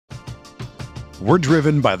We're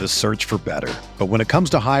driven by the search for better. But when it comes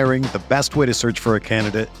to hiring, the best way to search for a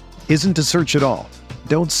candidate isn't to search at all.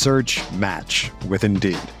 Don't search, match with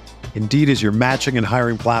Indeed. Indeed is your matching and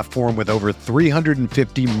hiring platform with over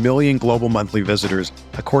 350 million global monthly visitors,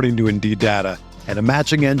 according to Indeed data, and a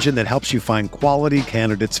matching engine that helps you find quality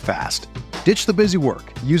candidates fast. Ditch the busy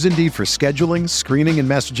work. Use Indeed for scheduling, screening, and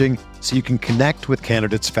messaging so you can connect with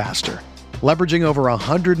candidates faster. Leveraging over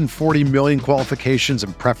 140 million qualifications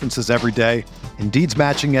and preferences every day, Indeed's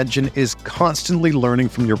matching engine is constantly learning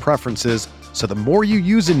from your preferences, so the more you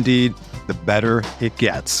use Indeed, the better it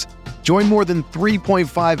gets. Join more than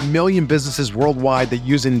 3.5 million businesses worldwide that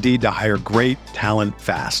use Indeed to hire great talent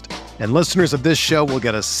fast. And listeners of this show will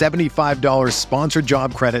get a $75 sponsored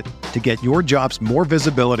job credit to get your jobs more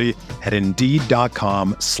visibility at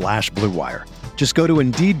Indeed.com/Blue Wire. Just go to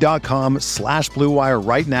Indeed.com/Blue Wire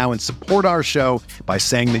right now and support our show by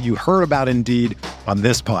saying that you heard about Indeed on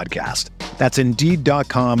this podcast. That's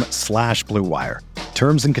Indeed.com/Blue Wire.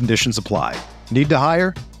 Terms and conditions apply. Need to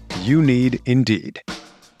hire? You need Indeed.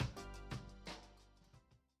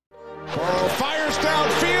 Burrow fires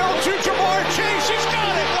downfield to Jamar Chase. He's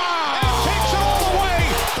got it. Wow. And takes it all the way.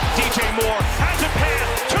 DJ Moore has a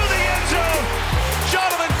pass to the end zone.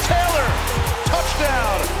 Jonathan Taylor.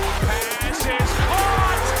 Touchdown. Pass is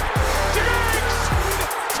caught. Diggs.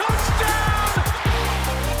 Touchdown.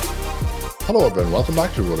 Hello everyone, welcome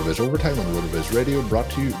back to RotoViz Overtime on RotoViz Radio, brought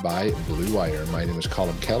to you by Blue Wire. My name is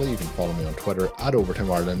Colin Kelly. You can follow me on Twitter at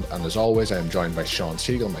Overtime Ireland, and as always, I am joined by Sean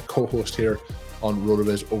Siegel, my co-host here on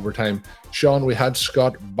RotoViz Overtime. Sean, we had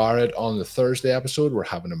Scott Barrett on the Thursday episode. We're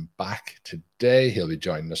having him back today. He'll be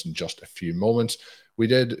joining us in just a few moments. We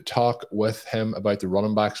did talk with him about the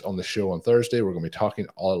running backs on the show on Thursday. We're going to be talking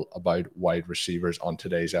all about wide receivers on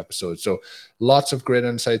today's episode. So lots of great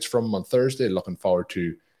insights from him on Thursday. Looking forward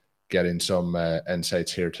to getting some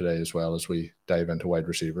insights here today as well as we dive into wide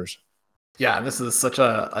receivers. Yeah, this is such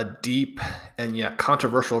a deep and yet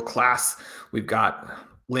controversial class. We've got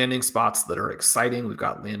landing spots that are exciting. We've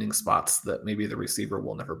got landing spots that maybe the receiver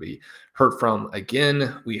will never be heard from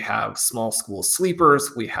again. We have small school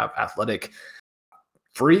sleepers. We have athletic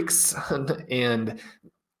freaks and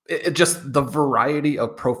it just the variety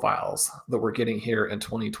of profiles that we're getting here in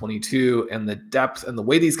 2022 and the depth and the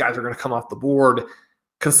way these guys are going to come off the board,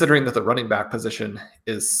 considering that the running back position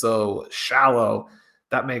is so shallow,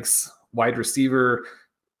 that makes wide receiver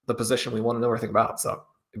the position we want to know everything about. So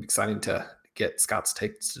it'd be exciting to get Scott's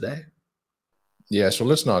takes today. Yeah, so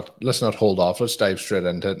let's not hold off. Let's dive straight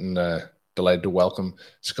into it, and delighted to welcome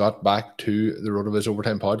Scott back to the RotoViz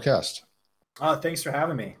Overtime podcast. Thanks for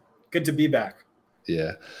having me. Good to be back.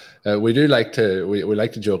 Yeah, we do like to we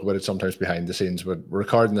like to joke about it sometimes behind the scenes, but we're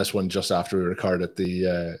recording this one just after we recorded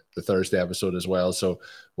the Thursday episode as well. So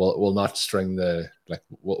we'll not string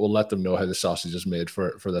we'll let them know how the sausage is made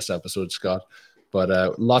for this episode, Scott.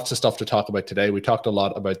 But lots of stuff to talk about today. We talked a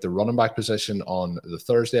lot about the running back position on the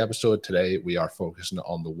Thursday episode. Today, we are focusing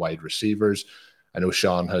on the wide receivers. I know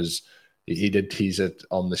Sean he did tease it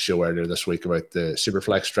on the show earlier this week about the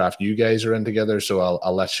Superflex draft you guys are in together. So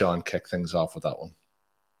I'll let Sean kick things off with that one.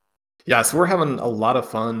 Yeah, so we're having a lot of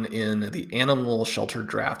fun in the Animal Shelter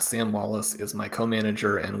draft. Sam Wallace is my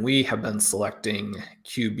co-manager, and we have been selecting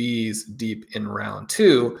QBs deep in round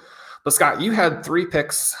 2. But Scott, you had 3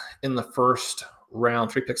 picks in the first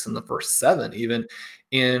round, 3 picks in the first 7 even,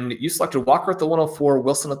 and you selected Walker at the 104,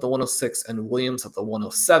 Wilson at the 106, and Williams at the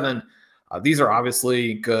 107. These are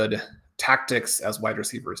obviously good tactics as wide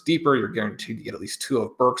receivers deeper. You're guaranteed to get at least 2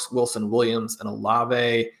 of Burks, Wilson, Williams, and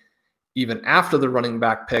Olave even after the running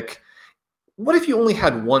back pick. What if you only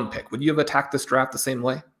had 1 pick? Would you have attacked this draft the same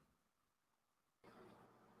way?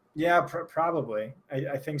 Yeah, probably.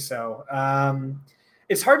 I think so.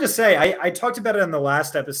 It's hard to say. I talked about it in the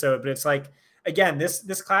last episode, but it's like, again,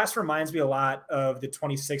 this class reminds me a lot of the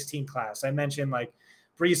 2016 class. I mentioned like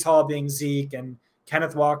Breece Hall being Zeke and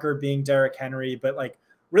Kenneth Walker being Derrick Henry, but like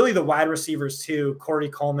really the wide receivers too, Corey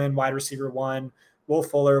Coleman, wide receiver 1, Will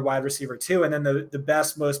Fuller, wide receiver 2, and then the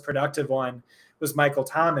best, most productive one was Michael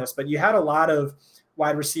Thomas. But you had a lot of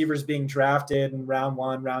wide receivers being drafted in round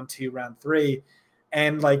 1, round 2, round 3.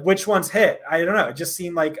 And like which ones hit? I don't know. It just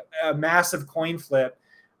seemed like a massive coin flip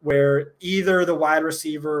where either the wide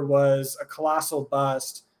receiver was a colossal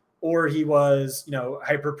bust or he was,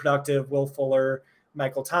 hyper productive, Will Fuller,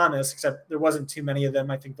 Michael Thomas, except there wasn't too many of them.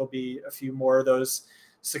 I think there'll be a few more of those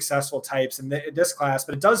successful types in this class,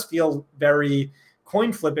 but it does feel very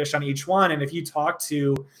coin flippish on each one. And if you talk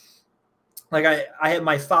to, like I had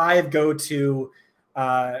my 5 go to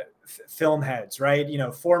film heads, right?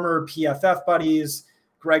 Former PFF buddies,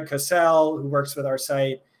 Greg Cosell, who works with our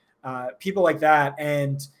site, people like that.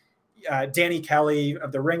 And, Danny Kelly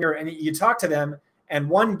of The Ringer, and you talk to them, and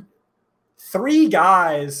 3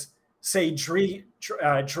 guys say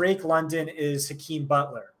Drake London is Hakeem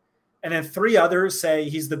Butler. And then 3 others say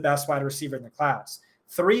he's the best wide receiver in the class.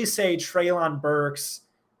 3 say Treylon Burks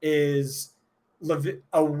is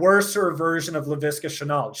a worser version of Laviska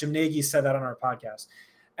Shenault. Jim Nagy said that on our podcast.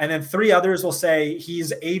 And then 3 others will say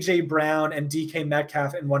he's A.J. Brown and DK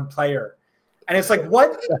Metcalf in one player. And it's like,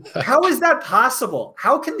 what? How is that possible?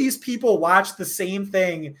 How can these people watch the same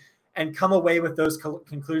thing and come away with those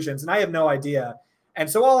conclusions? And I have no idea. And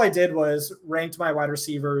so all I did was ranked my wide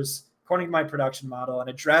receivers according to my production model and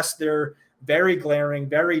addressed their very glaring,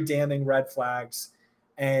 very damning red flags.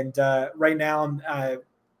 And right now I'm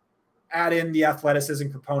add in the athleticism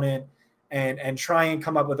component and try and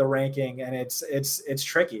come up with a ranking. And it's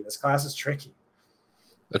tricky. This class is tricky.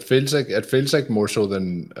 It feels like more so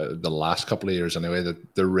than the last couple of years anyway,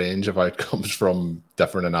 that the range of outcomes from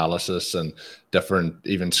different analysis and different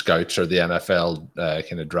even scouts or the NFL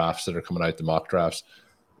kind of drafts that are coming out, the mock drafts,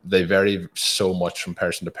 they vary so much from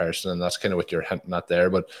person to person, and that's kind of what you're hinting at there.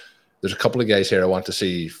 But there's a couple of guys here I want to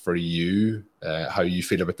see for you, how you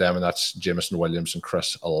feel about them, and that's Jameson Williams and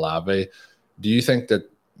Chris Olave. Do you think that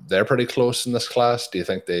they're pretty close in this class? Do you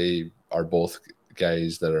think they are both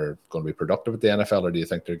guys that are going to be productive at the NFL, or do you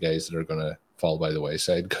think they're guys that are going to fall by the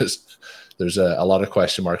wayside? Because there's a lot of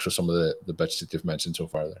question marks with some of the bits that you've mentioned so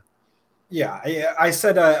far there. Yeah, I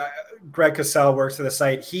said Greg Cosell works for the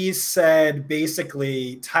site. He said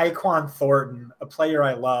basically Tyquan Thornton, a player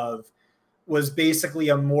I love, was basically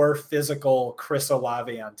a more physical Chris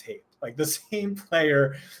Olave on tape. Like the same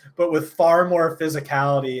player, but with far more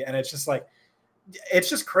physicality. And it's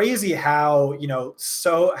just crazy how,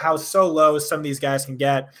 so low some of these guys can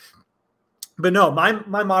get. But no,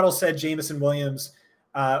 my model said Jameson Williams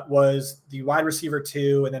was the wide receiver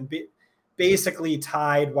 2, and then basically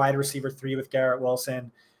tied wide receiver 3 with Garrett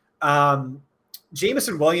Wilson.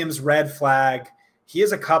 Jameson Williams red flag. He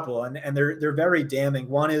has a couple, and they're very damning.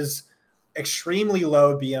 One is extremely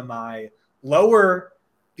low BMI, lower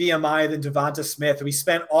BMI than Devonta Smith, who we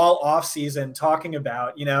spent all offseason talking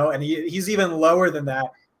about, and he's even lower than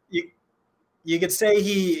that. You could say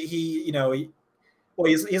he's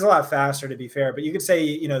a lot faster, to be fair, but you could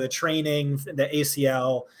say, the training, the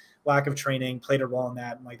ACL, lack of training played a role in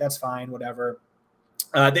that. And that's fine, whatever.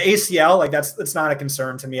 The ACL, that's not a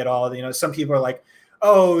concern to me at all. Some people are like,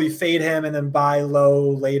 oh, you fade him and then buy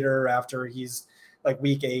low later after he's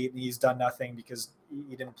week 8 and he's done nothing because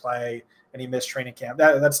he didn't play and he missed training camp.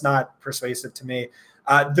 That's not persuasive to me.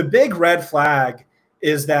 The big red flag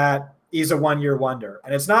is that he's a 1-year wonder.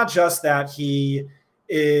 And it's not just that he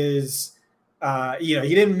is, he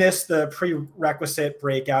didn't miss the prerequisite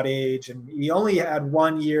breakout age and he only had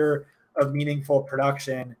 1 year of meaningful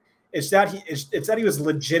production. It's that he was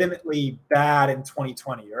legitimately bad in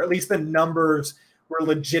 2020, or at least the numbers were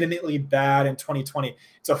legitimately bad in 2020.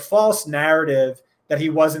 It's a false narrative that he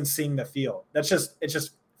wasn't seeing the field. It's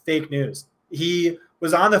just fake news. He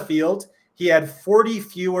was on the field. He had 40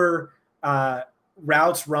 fewer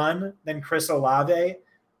routes run than Chris Olave,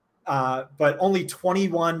 but only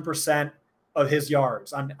 21% of his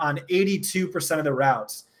yards on 82% of the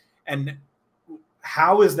routes. And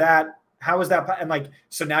how is that? And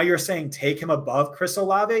so now you're saying take him above Chris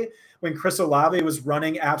Olave when Chris Olave was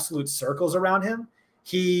running absolute circles around him.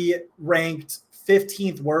 He ranked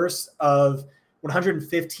 15th worst of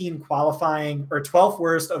 115 qualifying, or 12th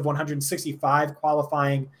worst of 165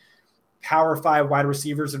 qualifying Power 5 wide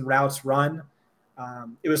receivers in routes run.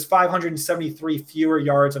 It was 573 fewer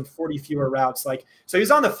yards and 40 fewer routes. So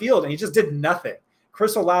he's on the field and he just did nothing.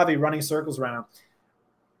 Chris Olave running circles around him.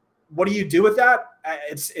 What do you do with that?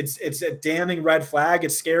 It's a damning red flag.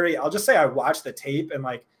 It's scary. I'll just say I watched the tape and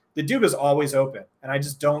the dude was always open. And I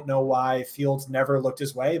just don't know why Fields never looked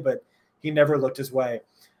his way, but he never looked his way.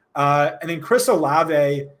 And then Chris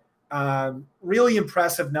Olave, really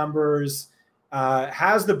impressive numbers,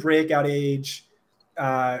 has the breakout age,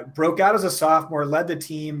 broke out as a sophomore, led the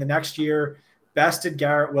team the next year, bested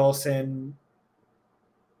Garrett Wilson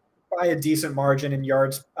by a decent margin in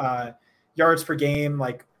yards per game,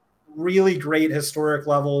 really great historic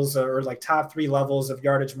levels, or top 3 levels of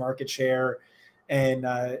yardage market share and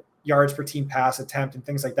yards per team pass attempt and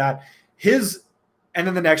things like that. And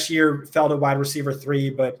then the next year fell to wide receiver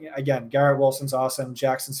 3. But again, Garrett Wilson's awesome.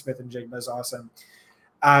 Jackson Smith and Jigma is awesome.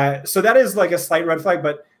 So that is a slight red flag.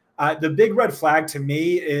 But the big red flag to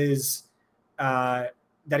me is that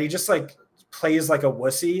he just plays like a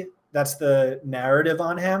wussy. That's the narrative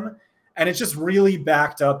on him. And it's just really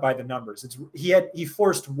backed up by the numbers. He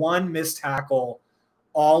forced 1 missed tackle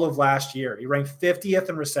all of last year. He ranked 50th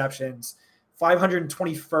in receptions,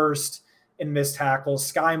 521st in missed tackles.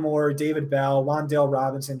 Sky Moore, David Bell, Wan'Dale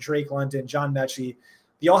Robinson, Drake London, John Mechie,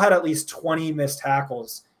 they all had at least 20 missed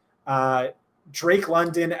tackles. Drake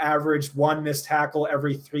London averaged 1 missed tackle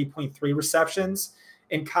every 3.3 receptions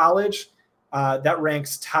in college. That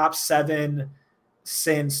ranks top 7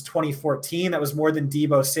 since 2014. That was more than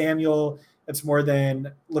Deebo Samuel. That's more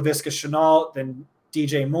than Laviska Shenault, than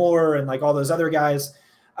DJ Moore, and like all those other guys.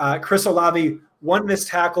 Chris Olave, 1 missed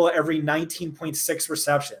tackle every 19.6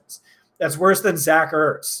 receptions. That's worse than Zach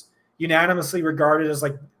Ertz, unanimously regarded as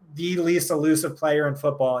like the least elusive player in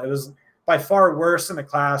football. It was by far worse in the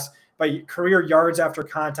class. By career yards after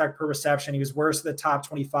contact per reception, he was worse than the top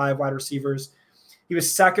 25 wide receivers. He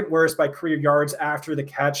was second worst by career yards after the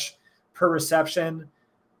catch per reception.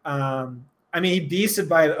 I mean, he beasted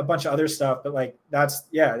by a bunch of other stuff, but like that's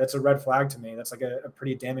a red flag to me. That's like a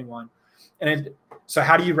pretty damning one. So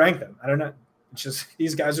how do you rank them? I don't know. It's just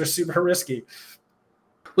these guys are super risky.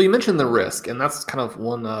 Well, you mentioned the risk, and that's kind of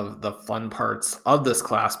one of the fun parts of this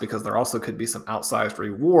class because there also could be some outsized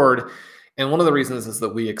reward. And one of the reasons is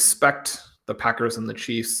that we expect the Packers and the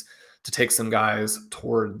Chiefs to take some guys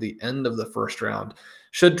toward the end of the first round.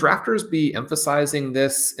 Should drafters be emphasizing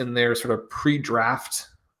this in their sort of pre-draft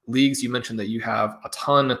leagues? You mentioned that you have a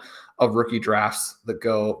ton of rookie drafts that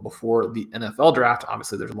go before the NFL draft.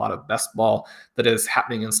 Obviously, there's a lot of best ball that is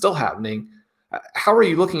happening and still happening. How are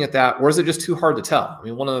you looking at that? Or is it just too hard to tell? I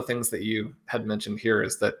mean, one of the things that you had mentioned here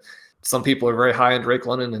is that some people are very high on Drake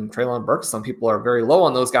London and Treylon Burks. Some people are very low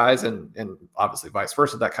on those guys, and obviously vice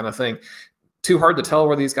versa, that kind of thing. Too hard to tell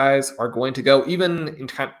where these guys are going to go, even in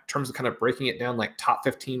terms of kind of breaking it down, like top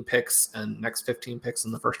 15 picks and next 15 picks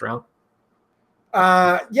in the first round.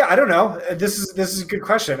 Yeah, I don't know. This is a good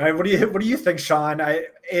question. What do you think, Sean?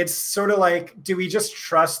 It's sort of like, do we just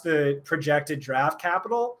trust the projected draft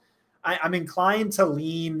capital? I'm inclined to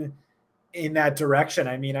lean in that direction.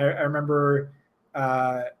 I mean, I remember,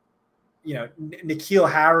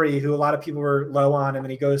 N'Keal Harry, who a lot of people were low on, and then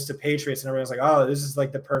he goes to Patriots, and everyone's like, "Oh, this is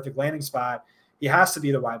like the perfect landing spot. He has to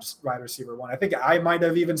be the wide receiver one." I think I might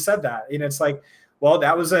have even said that. And it's like, well,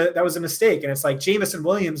 that was a mistake. And it's like Jameson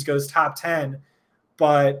Williams goes top 10,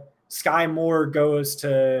 but Sky Moore goes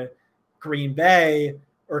to Green Bay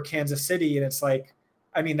or Kansas City, and it's like,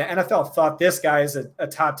 I mean, the NFL thought this guy is a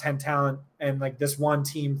top 10 talent, and like this one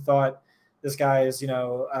team thought this guy is,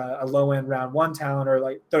 a low-end round 1 talent, or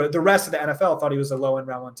like the rest of the NFL thought he was a low-end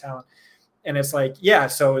round 1 talent. And it's like, yeah,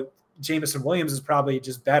 so Jameson Williams is probably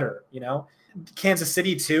just better, Kansas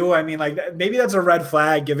City too. I mean, like maybe that's a red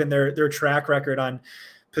flag given their track record on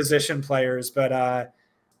position players, but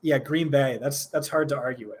yeah, Green Bay, that's hard to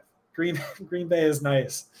argue with. Green Bay is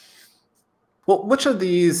nice. Well, which of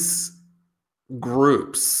these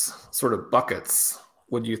groups, sort of buckets,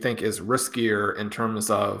 would you think is riskier in terms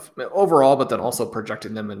of overall, but then also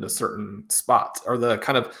projecting them into certain spots? Are the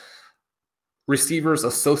kind of receivers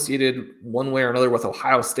associated one way or another with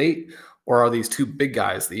Ohio State, or are these two big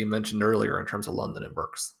guys that you mentioned earlier in terms of London and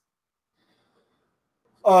Burks?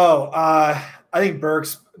 I think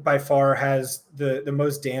Burks by far has the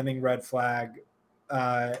most damning red flag.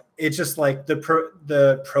 It's just like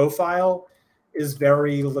the profile is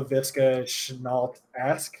very Laviska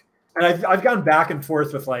Shenault-esque. And I've gone back and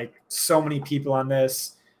forth with like so many people on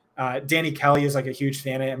this. Danny Kelly is like a huge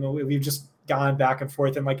fan. I mean, we've just gone back and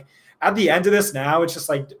forth. And like at the end of this now, it's just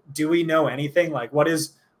like, do we know anything? Like what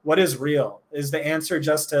is real? Is the answer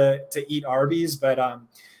just to eat Arby's? But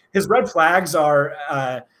his red flags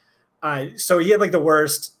are so he had like the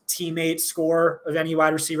worst teammate score of any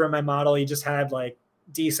wide receiver in my model. He just had like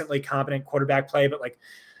decently competent quarterback play, but like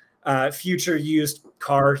future used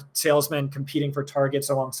car salesman competing for targets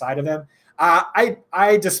alongside of him.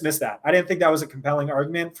 I dismissed that. I didn't think that was a compelling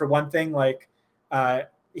argument. For one thing, like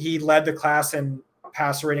he led the class in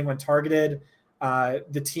passer rating when targeted.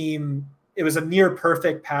 The team, it was a near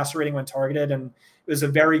perfect passer rating when targeted, and it was a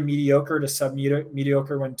very mediocre to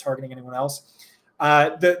sub-mediocre when targeting anyone else.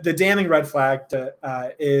 The damning red flag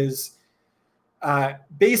is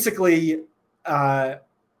basically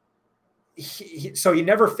so he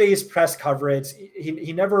never faced press coverage.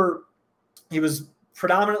 He was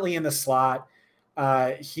predominantly in the slot.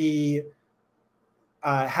 He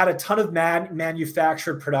had a ton of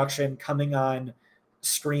manufactured production coming on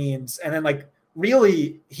screens. And then like,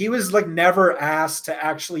 really, he was like never asked to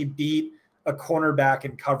actually beat a cornerback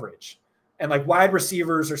in coverage. And like wide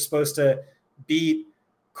receivers are supposed to beat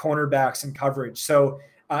cornerbacks in coverage. So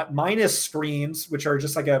minus screens, which are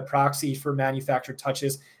just like a proxy for manufactured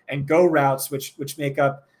touches, and go routes, which make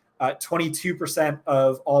up 22%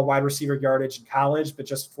 of all wide receiver yardage in college, but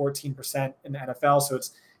just 14% in the NFL. So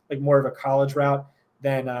it's like more of a college route.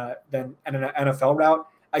 than an NFL route.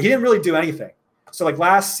 He didn't really do anything. So like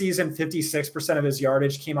last season, 56% of his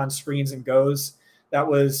yardage came on screens and goes. That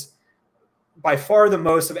was by far the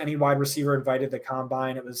most of any wide receiver invited to the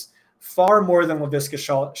combine. It was far more than Laviska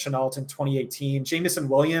Shenault in 2018. Jamison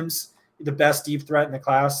Williams, the best deep threat in the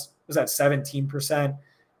class, was at 17%.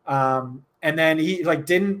 And then he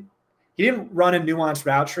didn't run a nuanced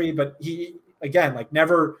route tree, but he, again, like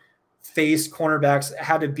never faced cornerbacks,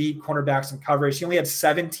 had to beat cornerbacks in coverage. He only had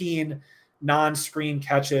 17 non-screen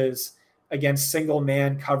catches against single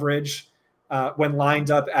man coverage when lined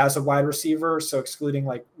up as a wide receiver. So excluding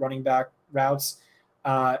like running back routes.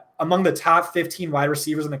 Among the top 15 wide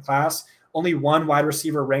receivers in the class, only one wide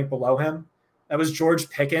receiver ranked below him. That was George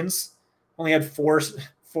Pickens. Only had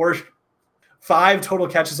five total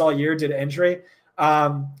catches all year due to injury.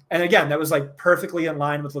 And again, that was like perfectly in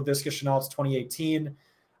line with Laviska Shenault's 2018.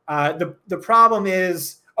 The problem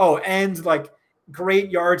is, and like great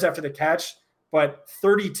yards after the catch, but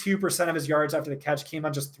 32% of his yards after the catch came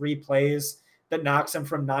on just 3 plays. That knocks him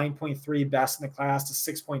from 9.3 best in the class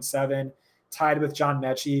to 6.7, tied with John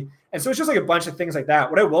Mechie. And so it's just like a bunch of things like that.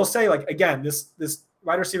 What I will say, like, again, this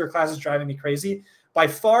wide receiver class is driving me crazy. By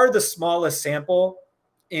far the smallest sample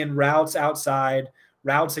in routes outside,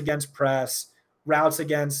 routes against press, routes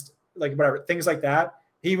against like whatever, things like that.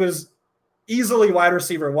 He was easily wide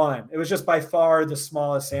receiver 1. It was just by far the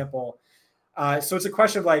smallest sample. So it's a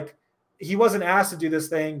question of like, he wasn't asked to do this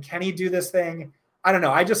thing. Can he do this thing? I don't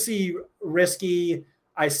know. I just see risky.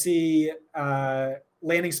 I see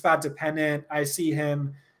landing spot dependent. I see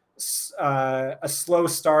him a slow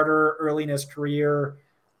starter early in his career.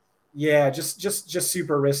 Yeah, just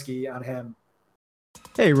super risky on him.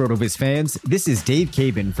 Hey, RotoViz fans. This is Dave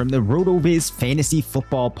Cabin from the RotoViz Fantasy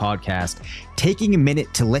Football Podcast, taking a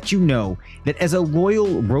minute to let you know that as a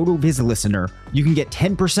loyal RotoViz listener, you can get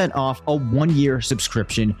 10% off a 1-year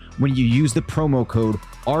subscription when you use the promo code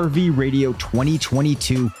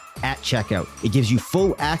RVRadio2022 at checkout. It gives you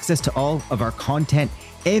full access to all of our content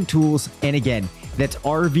and tools. And again, that's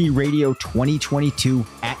RVRadio2022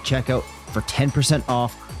 at checkout for 10%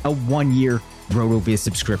 off a 1-year RotoViz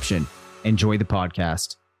subscription. Enjoy the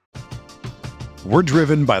podcast. We're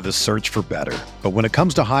driven by the search for better. But when it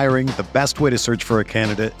comes to hiring, the best way to search for a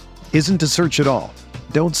candidate isn't to search at all.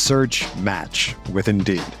 Don't search, match with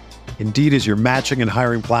Indeed. Indeed is your matching and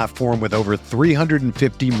hiring platform with over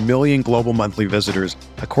 350 million global monthly visitors,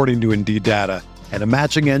 according to Indeed data, and a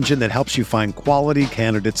matching engine that helps you find quality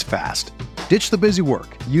candidates fast. Ditch the busy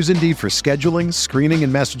work. Use Indeed for scheduling, screening,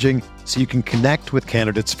 and messaging so you can connect with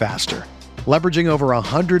candidates faster. Leveraging over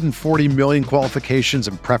 140 million qualifications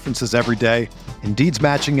and preferences every day, Indeed's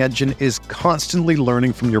matching engine is constantly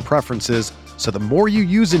learning from your preferences, so the more you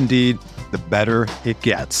use Indeed, the better it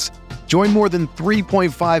gets. Join more than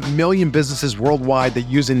 3.5 million businesses worldwide that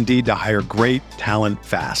use Indeed to hire great talent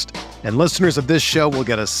fast. And listeners of this show will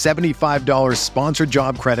get a $75 sponsored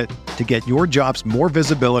job credit to get your jobs more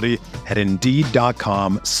visibility at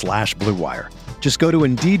Indeed.com/Blue Wire. Just go to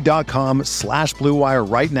Indeed.com/Blue Wire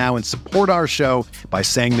right now and support our show by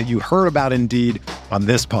saying that you heard about Indeed on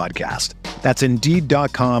this podcast. That's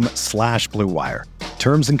Indeed.com/Blue Wire.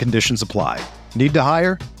 Terms and conditions apply. Need to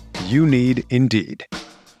hire? You need Indeed.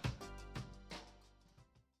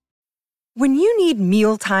 When you need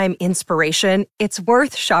mealtime inspiration, it's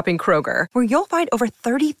worth shopping Kroger, where you'll find over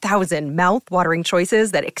 30,000 mouth-watering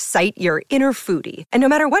choices that excite your inner foodie. And no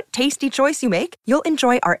matter what tasty choice you make, you'll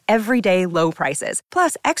enjoy our everyday low prices,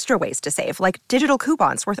 plus extra ways to save, like digital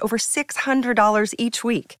coupons worth over $600 each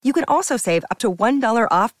week. You can also save up to $1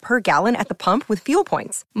 off per gallon at the pump with fuel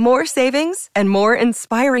points. More savings and more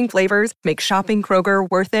inspiring flavors make shopping Kroger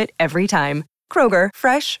worth it every time. Kroger,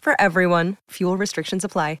 fresh for everyone. Fuel restrictions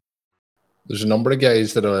apply. There's a number of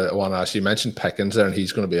guys that I want to ask. You mentioned Pickens there, and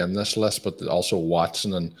he's going to be in this list, but also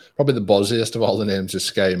Watson, and probably the buzziest of all the names is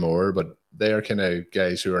Sky Moore, but they are kind of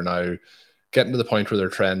guys who are now getting to the point where they're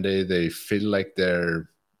trendy. They feel like they're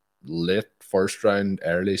late first round,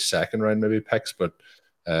 early second round maybe picks, but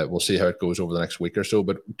we'll see how it goes over the next week or so.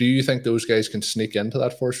 But do you think those guys can sneak into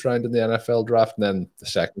that first round in the NFL draft? And then the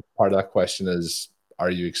second part of that question is, are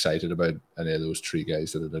you excited about any of those 3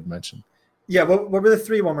 guys that I did mention? Yeah, what were the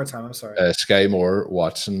 3 one more time? I'm sorry. Sky Moore,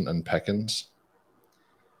 Watson, and Pickens.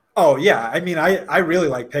 Oh, yeah. I mean, I really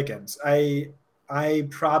like Pickens. I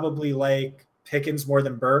probably like Pickens more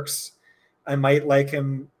than Burks. I might like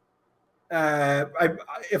him.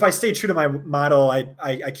 If I stay true to my model,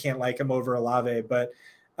 I can't like him over Olave, but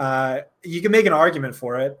you can make an argument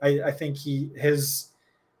for it. I think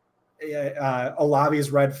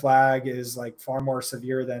Olave's red flag is like far more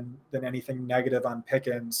severe than anything negative on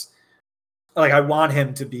Pickens. Like, I want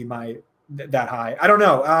him to be my that high. I don't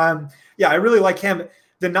know. Yeah, I really like him.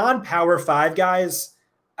 The non-power 5 guys,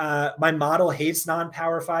 my model hates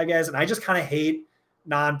non-power 5 guys, and I just kind of hate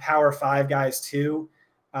non-power 5 guys too.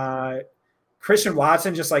 Christian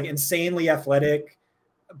Watson, just like insanely athletic,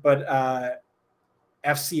 but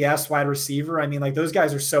FCS wide receiver. I mean, like those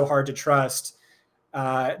guys are so hard to trust.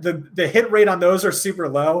 The hit rate on those are super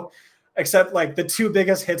low, except like the 2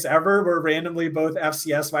 biggest hits ever were randomly both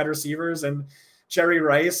FCS wide receivers, and Jerry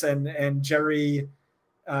Rice and Jerry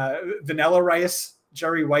Vanilla Rice,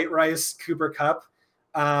 Jerry White Rice, Cooper Kupp.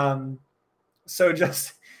 So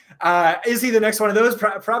just is he the next one of those?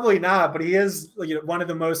 Probably not, but he is one of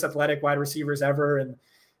the most athletic wide receivers ever, and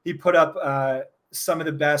he put up some of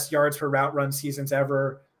the best yards per route run seasons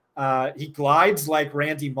ever. He glides like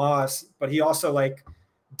Randy Moss, but he also like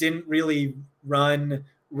didn't really run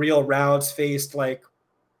real routes, faced like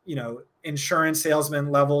insurance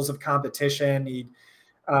salesman levels of competition. He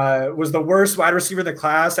was the worst wide receiver in the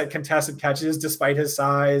class at contested catches despite his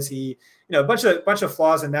size. He a bunch of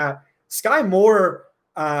flaws in that. Sky Moore,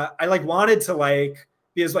 I like wanted to like,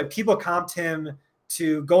 because like people comped him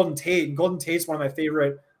to Golden Tate, and Golden Tate's one of my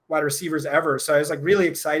favorite wide receivers ever. So I was like really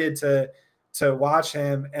excited to watch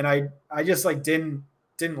him, and I just like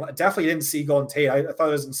definitely didn't see Golden Tate. I thought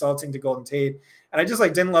it was insulting to Golden Tate, and I just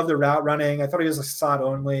like didn't love the route running. I thought he was a slot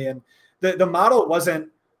only, and the model wasn't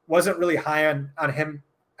really high on him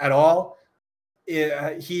at all.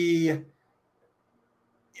 It's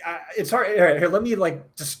hard. Here, let me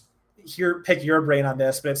like just pick your brain on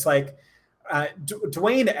this, but it's like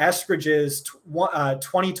Dwayne Eskridge's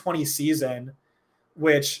 2020 season,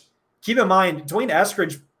 which keep in mind, Dwayne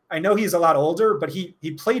Eskridge, I know he's a lot older, but he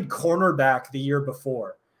played cornerback the year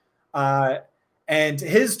before. And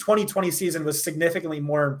his 2020 season was significantly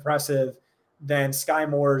more impressive than Sky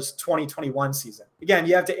Moore's 2021 season. Again,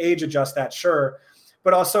 you have to age adjust that, sure.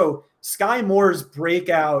 But also Sky Moore's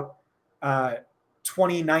breakout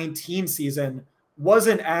 2019 season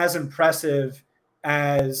wasn't as impressive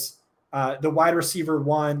as the wide receiver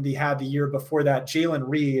one they had the year before that, Jalen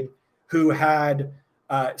Reed, who had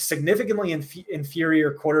significantly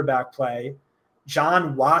inferior quarterback play.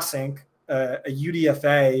 John Wasink, a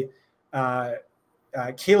UDFA,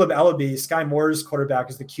 Caleb Ellaby, Sky Moore's quarterback,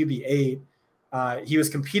 is the QB8. He was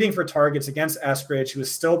competing for targets against Eskridge, who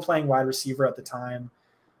was still playing wide receiver at the time.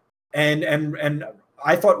 And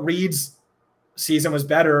I thought Reed's season was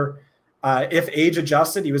better if age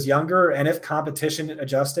adjusted. He was younger, and if competition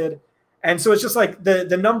adjusted. And so it's just like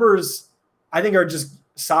the numbers I think are just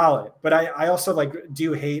solid, but I also like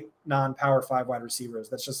do hate non-power 5 wide receivers.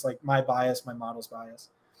 That's just like my bias, my model's bias.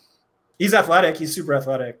 He's athletic. He's super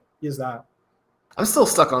athletic. He is that. I'm still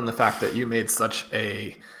stuck on the fact that you made such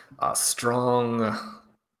a strong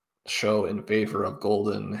show in favor of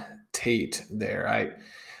Golden Tate there.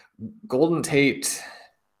 Golden Tate,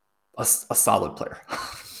 a solid player.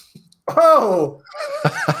 Oh,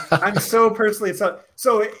 I'm so personally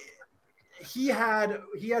so he had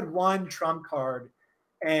one trump card,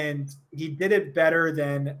 and he did it better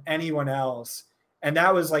than anyone else. And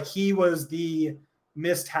that was like, he was the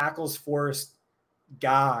missed tackles forced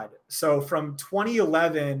god. So from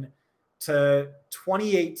 2011 to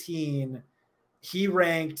 2018, he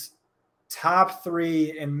ranked top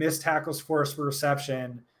 3 in missed tackles forced for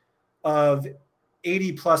reception of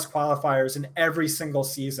 80 plus qualifiers in every single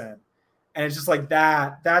season. And it's just like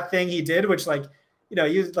that thing he did, which like,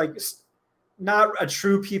 he was like not a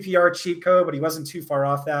true PPR cheat code, but he wasn't too far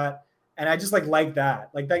off that. And I just like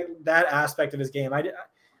that aspect of his game.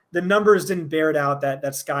 The numbers didn't bear it out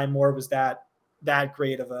that Sky Moore was that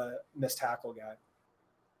great of a missed tackle guy.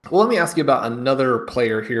 Well, let me ask you about another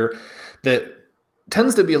player here that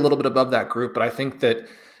tends to be a little bit above that group, but I think that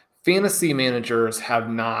fantasy managers have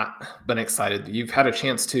not been excited. You've had a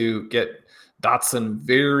chance to get Dotson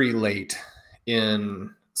very late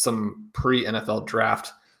in some pre-NFL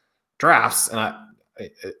drafts, and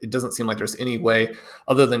it doesn't seem like there's any way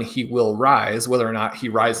other than he will rise. Whether or not he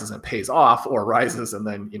rises and pays off, or rises and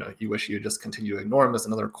then you wish you just continue to ignore him, is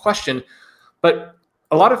another question. But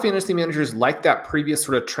a lot of fantasy managers like that previous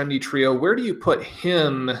sort of trendy trio. Where do you put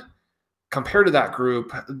him compared to that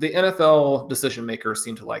group? The NFL decision makers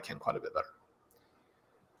seem to like him quite a bit better.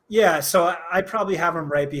 Yeah, so I probably have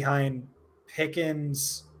him right behind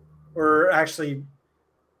Pickens, or actually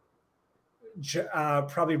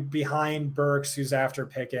probably behind Burks, who's after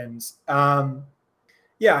Pickens.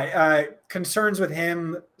 Concerns with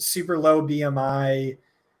him, super low BMI.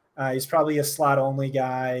 He's probably a slot only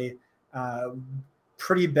guy,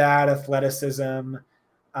 pretty bad athleticism.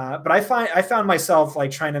 But I found myself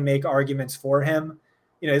like trying to make arguments for him.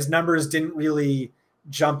 His numbers didn't really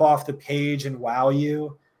jump off the page and wow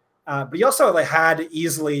you. But he also had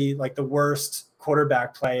easily the worst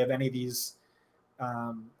quarterback play of any of these,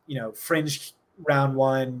 fringe round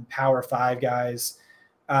one Power 5 guys.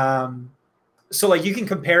 So you can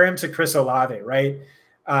compare him to Chris Olave, right?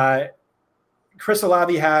 Chris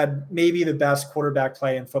Olave had maybe the best quarterback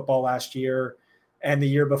play in football last year and the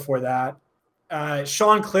year before that.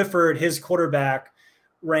 Sean Clifford, his quarterback,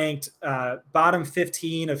 ranked bottom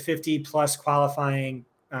 15 of 50 plus qualifying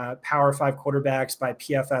Power 5 quarterbacks by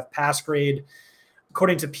PFF pass grade.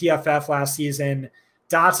 According to PFF last season,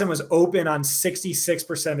 Dotson was open on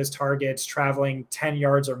 66% of his targets, traveling 10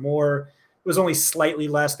 yards or more. It was only slightly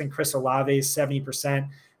less than Chris Olave's 70%.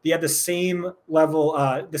 They had the same level,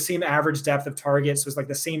 the same average depth of targets, was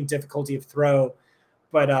the same difficulty of throw.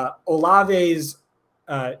 But Olave's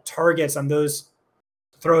targets on those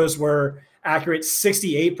throws were accurate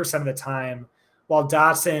 68% of the time, while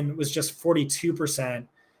Dotson was just 42%.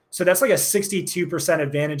 So that's a 62%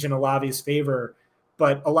 advantage in Olave's favor.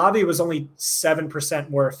 But Olave was only 7%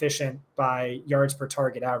 more efficient by yards per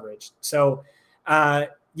target average. So,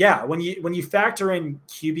 when you factor in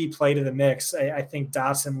QB play to the mix, I think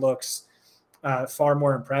Dotson looks far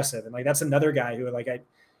more impressive. And that's another guy who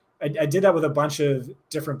I did that with a bunch of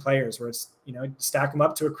different players where it's, stack them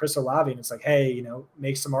up to a Chris Olave and it's hey,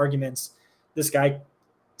 make some arguments. This guy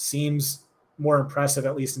seems more impressive,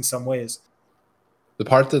 at least in some ways. The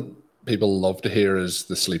part that people love to hear is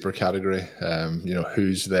the sleeper category.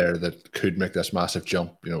 Who's there that could make this massive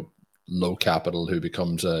jump, low capital, who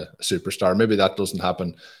becomes a superstar. Maybe that doesn't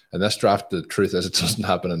happen in this draft. The truth is it doesn't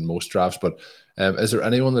happen in most drafts, but is there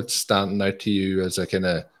anyone that's standing out to you as a kind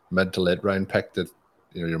of mid to late round pick that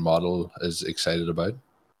your model is excited about?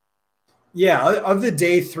 Yeah, of the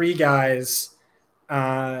day 3 guys,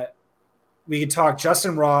 we could talk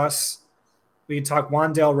Justin Ross, we could talk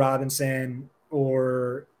Wan'Dale Robinson,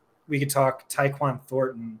 or we could talk Tyquan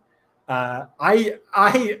Thornton.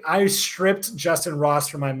 I stripped Justin Ross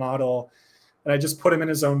from my model, and I just put him in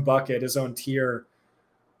his own bucket, his own tier.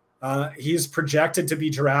 He's projected to be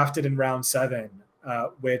drafted in round 7,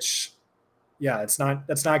 which, that's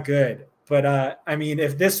not good. But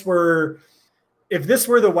if this were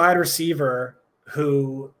the wide receiver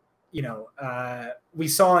who, we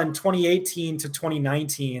saw in 2018 to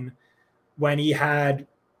 2019 when he had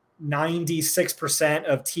 96%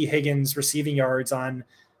 of T. Higgins receiving yards on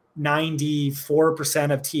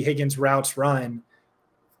 94% of T. Higgins routes run.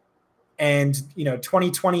 And,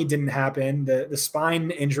 2020 didn't happen. The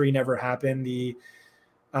spine injury never happened,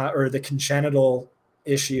 or the congenital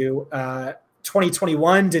issue.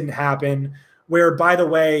 2021 didn't happen, where, by the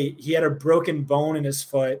way, he had a broken bone in his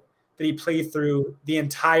foot that he played through the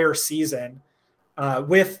entire season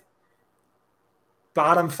with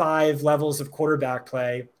bottom 5 levels of quarterback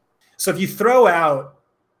play. So if you throw out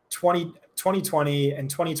 2020 and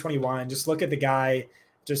 2021, just look at the guy,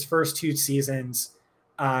 just first 2 seasons.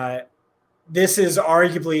 This is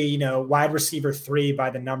arguably, wide receiver 3 by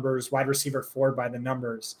the numbers, wide receiver 4 by the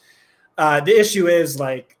numbers. The issue is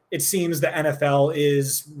it seems the NFL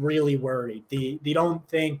is really worried. They don't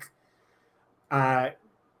think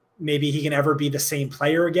maybe he can ever be the same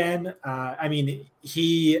player again.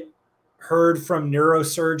 He heard from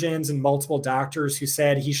neurosurgeons and multiple doctors who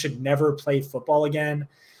said he should never play football again.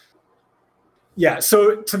 Yeah.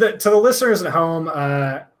 So to the listeners at home,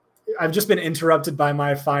 I've just been interrupted by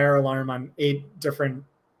my fire alarm on 8 different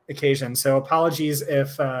occasions. So apologies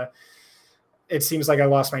if it seems like I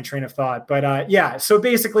lost my train of thought. But so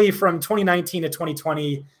basically from 2019 to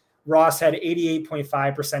 2020, Ross had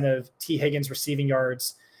 88.5% of T. Higgins receiving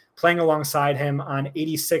yards, playing alongside him on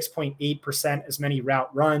 86.8% as many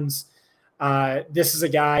route runs. This is a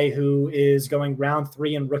guy who is going round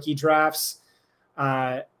 3 in rookie drafts.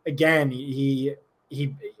 Again, he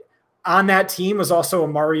on that team was also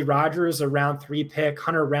Amari Rodgers, a round 3 pick,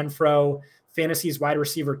 Hunter Renfrow, Fantasy's wide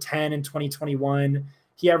receiver 10 in 2021.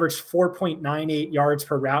 He averaged 4.98 yards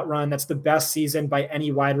per route run. That's the best season by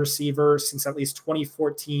any wide receiver since at least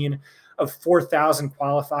 2014 of 4,000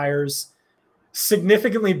 qualifiers.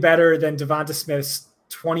 Significantly better than Devonta Smith's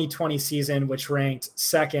 2020 season, which ranked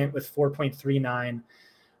 2nd with 4.39.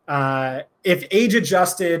 If age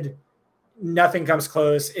adjusted, nothing comes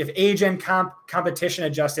close. If age and competition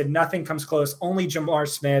adjusted, nothing comes close. Only Jamar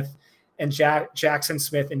Smith and Jackson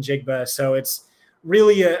Smith and Jigba. So it's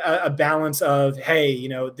really a balance of, hey,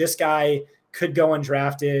 this guy could go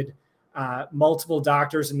undrafted. Multiple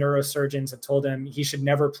doctors and neurosurgeons have told him he should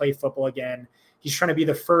never play football again. He's trying to be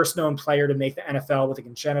the first known player to make the NFL with a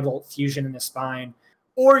congenital fusion in the spine.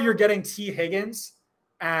 Or you're getting T. Higgins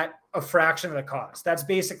at a fraction of the cost. That's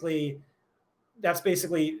basically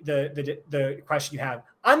the question you have.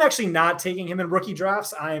 I'm actually not taking him in rookie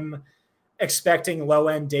drafts. I'm expecting low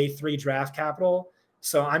end day 3 draft capital.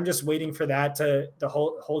 So I'm just waiting for that to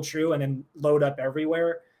hold true and then load up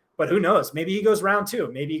everywhere. But who knows? Maybe he goes round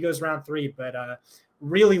 2. Maybe he goes round 3. But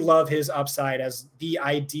really love his upside as the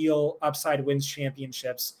ideal upside wins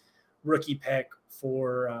championships rookie pick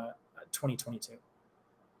for 2022.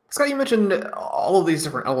 Scott, you mentioned all of these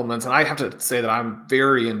different elements, and I have to say that I'm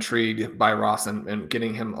very intrigued by Ross and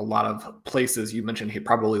getting him a lot of places. You mentioned he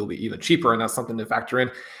probably will be even cheaper, and that's something to factor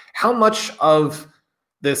in. How much of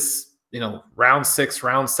this, round 6,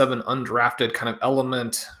 round 7 undrafted kind of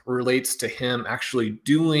element relates to him actually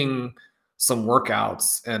doing some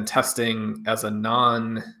workouts and testing as a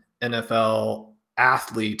non-NFL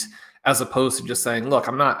athlete, as opposed to just saying, look,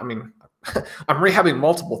 I'm rehabbing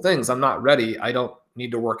multiple things. I'm not ready. I don't need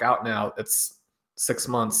to work out now. It's 6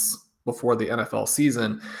 months before the NFL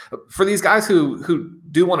season. For these guys who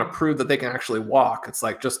do want to prove that they can actually walk, it's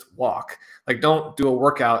like, just walk. Like, don't do a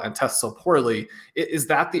workout and test so poorly. Is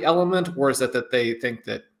that the element, or is it that they think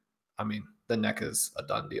that, the neck is a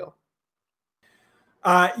done deal?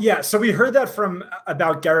 Yeah, so we heard that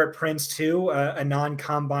about Garrett Prince too, a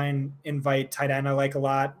non-combine invite tight end I like a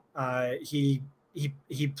lot. He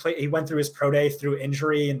went through his pro day through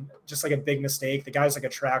injury and just like a big mistake. The guy's like a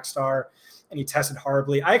track star and he tested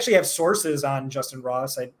horribly. I actually have sources on Justin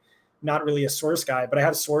Ross. I'm not really a source guy, but I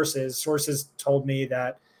have sources. Sources told me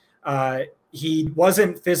that he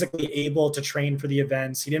wasn't physically able to train for the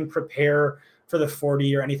events. He didn't prepare for the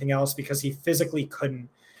 40 or anything else because he physically couldn't.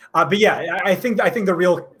 But yeah, I think the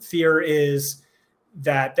real fear is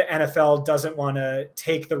that the NFL doesn't want to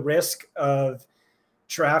take the risk of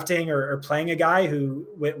drafting or playing a guy who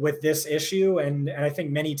with this issue. And I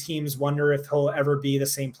think many teams wonder if he'll ever be the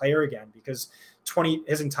same player again, because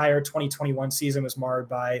his entire 2021 season was marred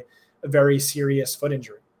by a very serious foot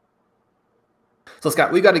injury. So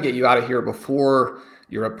Scott, we got to get you out of here before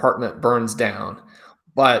your apartment burns down,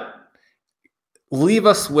 but leave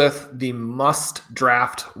us with the must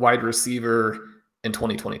draft wide receiver in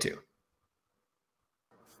 2022.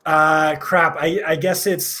 Crap. I guess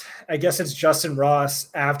it's Justin Ross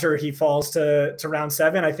after he falls to round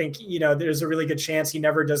 7. I think, there's a really good chance he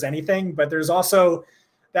never does anything, but there's also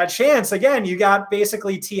that chance, again, you got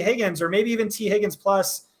basically T Higgins or maybe even T Higgins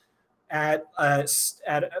plus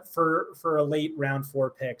for a late round 4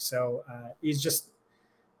 pick. So he's just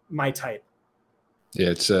my type. Yeah,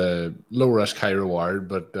 it's a low risk, high reward,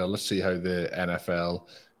 but let's see how the NFL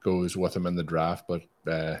goes with him in the draft. But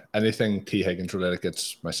anything T Higgins related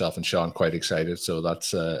gets myself and Sean quite excited. So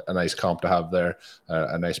that's a nice comp to have there,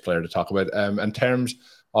 a nice player to talk about. In terms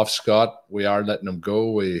of Scott, we are letting him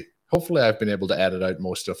go. Hopefully I've been able to edit out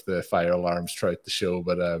most of the fire alarms throughout the show,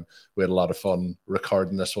 but we had a lot of fun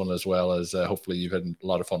recording this one, as well as hopefully you've had a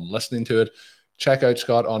lot of fun listening to it. Check out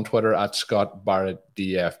Scott on Twitter at Scott Barrett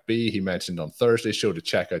DFB. He mentioned on Thursday's show to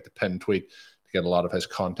check out the pinned tweet to get a lot of his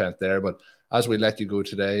content there. But as we let you go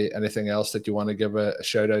today, anything else that you want to give a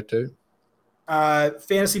shout out to?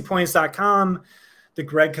 Fantasypoints.com, the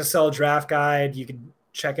Greg Cassell draft guide. You can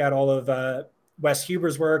check out all of Wes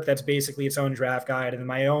Huber's work. That's basically its own draft guide. And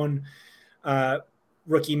my own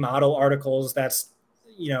rookie model articles. That's,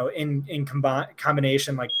 in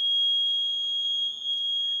combination, like,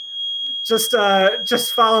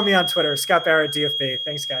 just follow me on Twitter, Scott Barrett DFB.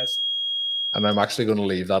 Thanks, guys. And I'm actually going to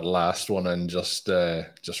leave that last one in just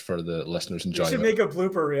for the listeners enjoying. You should make a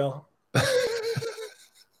blooper reel.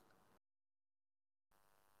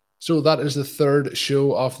 So that is the third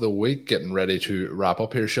show of the week, getting ready to wrap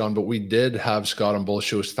up here, Sean. But we did have Scott on both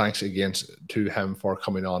shows. Thanks again to him for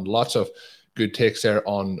coming on. Lots of good takes there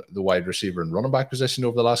on the wide receiver and running back position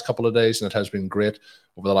over the last couple of days, and it has been great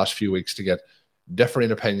over the last few weeks to get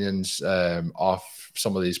differing opinions of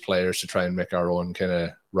some of these players to try and make our own kind of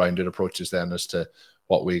rounded approaches then as to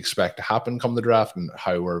what we expect to happen come the draft and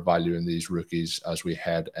how we're valuing these rookies as we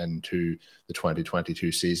head into the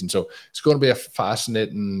 2022 season. So it's going to be a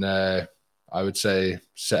fascinating, I would say,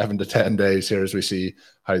 7 to 10 days here as we see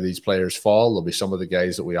how these players fall. There'll be some of the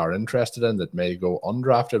guys that we are interested in that may go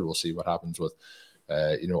undrafted. We'll see what happens with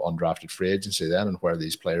undrafted free agency then and where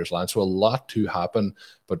these players land. So a lot to happen.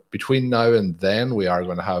 But between now and then, we are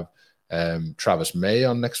going to have Travis May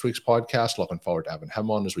on next week's podcast. Looking forward to having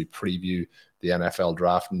him on as we preview the NFL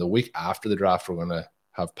draft. And the week after the draft, we're going to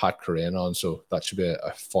have Pat Corain on. So that should be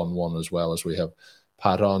a fun one as well as we have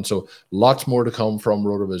Pat on. So lots more to come from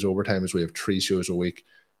RotoViz Overtime as we have 3 shows a week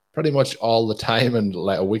pretty much all the time. And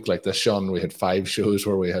like a week like this, Sean, we had 5 shows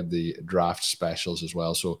where we had the draft specials as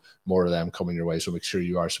well. So more of them coming your way. So make sure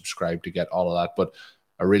you are subscribed to get all of that. But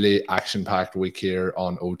a really action-packed week here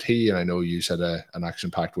on OT, and I know you had an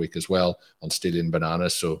action-packed week as well on Stealing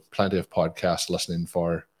Bananas, so plenty of podcasts listening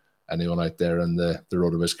for anyone out there in the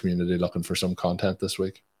RotoViz community looking for some content this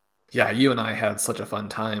week. Yeah, you and I had such a fun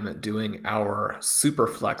time doing our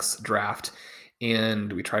Superflex draft,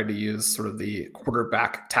 and we tried to use sort of the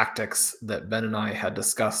quarterback tactics that Ben and I had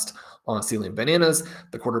discussed on Stealing Bananas,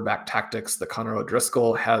 the quarterback tactics that Connor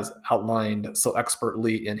O'Driscoll has outlined so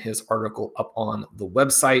expertly in his article up on the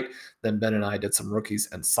website. Then Ben and I did some rookies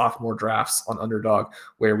and sophomore drafts on Underdog,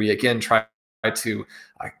 where we again try to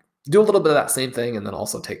do a little bit of that same thing, and then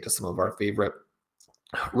also take to some of our favorite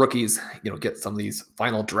rookies, get some of these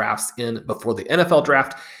final drafts in before the NFL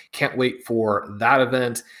draft. Can't wait for that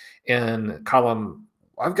event. And Colin,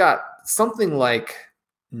 I've got something like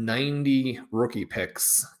 90 rookie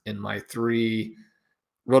picks in my 3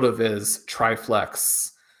 RotoViz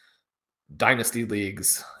Triflex dynasty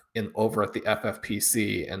leagues over at the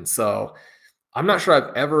FFPC. And so I'm not sure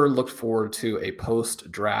I've ever looked forward to a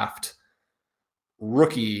post-draft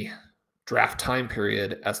rookie draft time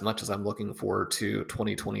period as much as I'm looking forward to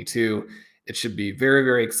 2022. It should be very,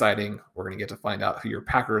 very exciting. We're going to get to find out who your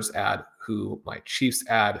Packers add, who my Chiefs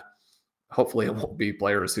add. Hopefully it won't be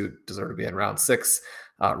players who deserve to be in round 6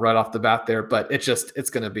 right off the bat there, but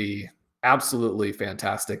it's going to be absolutely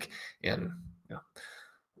fantastic. And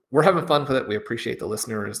we're having fun with it. We appreciate the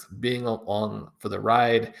listeners being along for the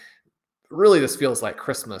ride. Really, this feels like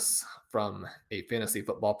Christmas from a fantasy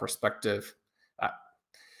football perspective.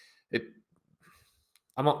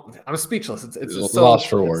 I'm speechless. It's so lost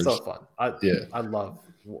for words. It's so fun. I love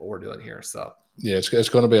what we're doing here. So yeah, it's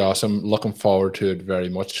going to be awesome. Looking forward to it very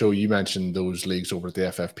much. So you mentioned those leagues over at the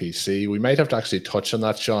FFPC. We might have to actually touch on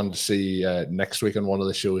that, Sean, to see next week on one of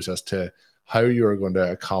the shows as to how you are going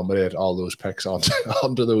to accommodate all those picks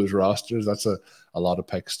onto those rosters. That's a lot of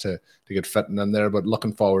picks to get fitting in there. But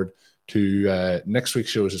looking forward to next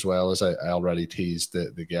week's shows as well. As I already teased,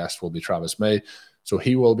 the guest will be Travis May. So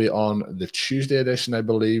he will be on the Tuesday edition, I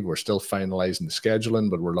believe. We're still finalizing the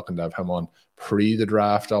scheduling, but we're looking to have him on pre the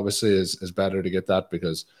draft. Obviously, is better to get that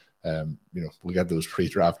because we get those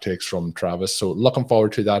pre-draft takes from Travis. So looking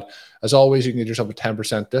forward to that. As always, you can get yourself a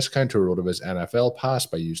 10% discount to a RotoViz NFL Pass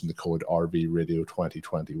by using the code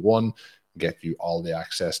RVRadio2021. Get you all the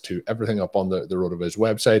access to everything up on the RotoViz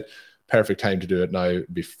website. Perfect time to do it now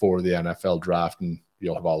before the NFL draft, and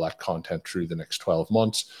you'll have all that content through the next 12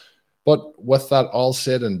 months. But with that all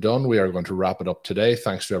said and done, we are going to wrap it up today.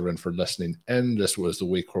 Thanks to everyone for listening in. This was the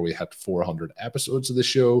week where we had 400 episodes of the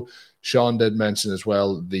show. Sean did mention as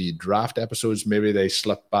well the draft episodes. Maybe they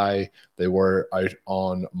slipped by. They were out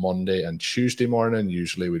on Monday and Tuesday morning.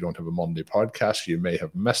 Usually we don't have a Monday podcast. You may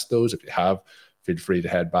have missed those. If you have, feel free to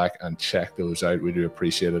head back and check those out. We do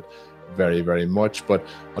appreciate it very, very much. But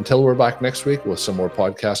until we're back next week with some more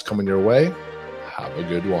podcasts coming your way, have a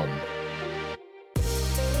good one.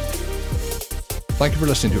 Thank you for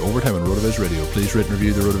listening to Overtime on RotoViz Radio. Please rate and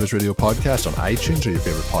review the RotoViz Radio podcast on iTunes or your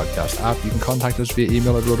favorite podcast app. You can contact us via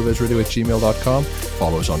email at rotovizradio@gmail.com.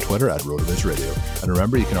 Follow us on Twitter at RotoViz Radio. And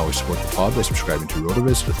remember, you can always support the pod by subscribing to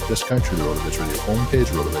RotoViz with a discount through the RotoViz Radio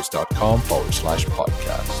homepage,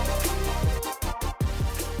 rotoviz.com/podcast.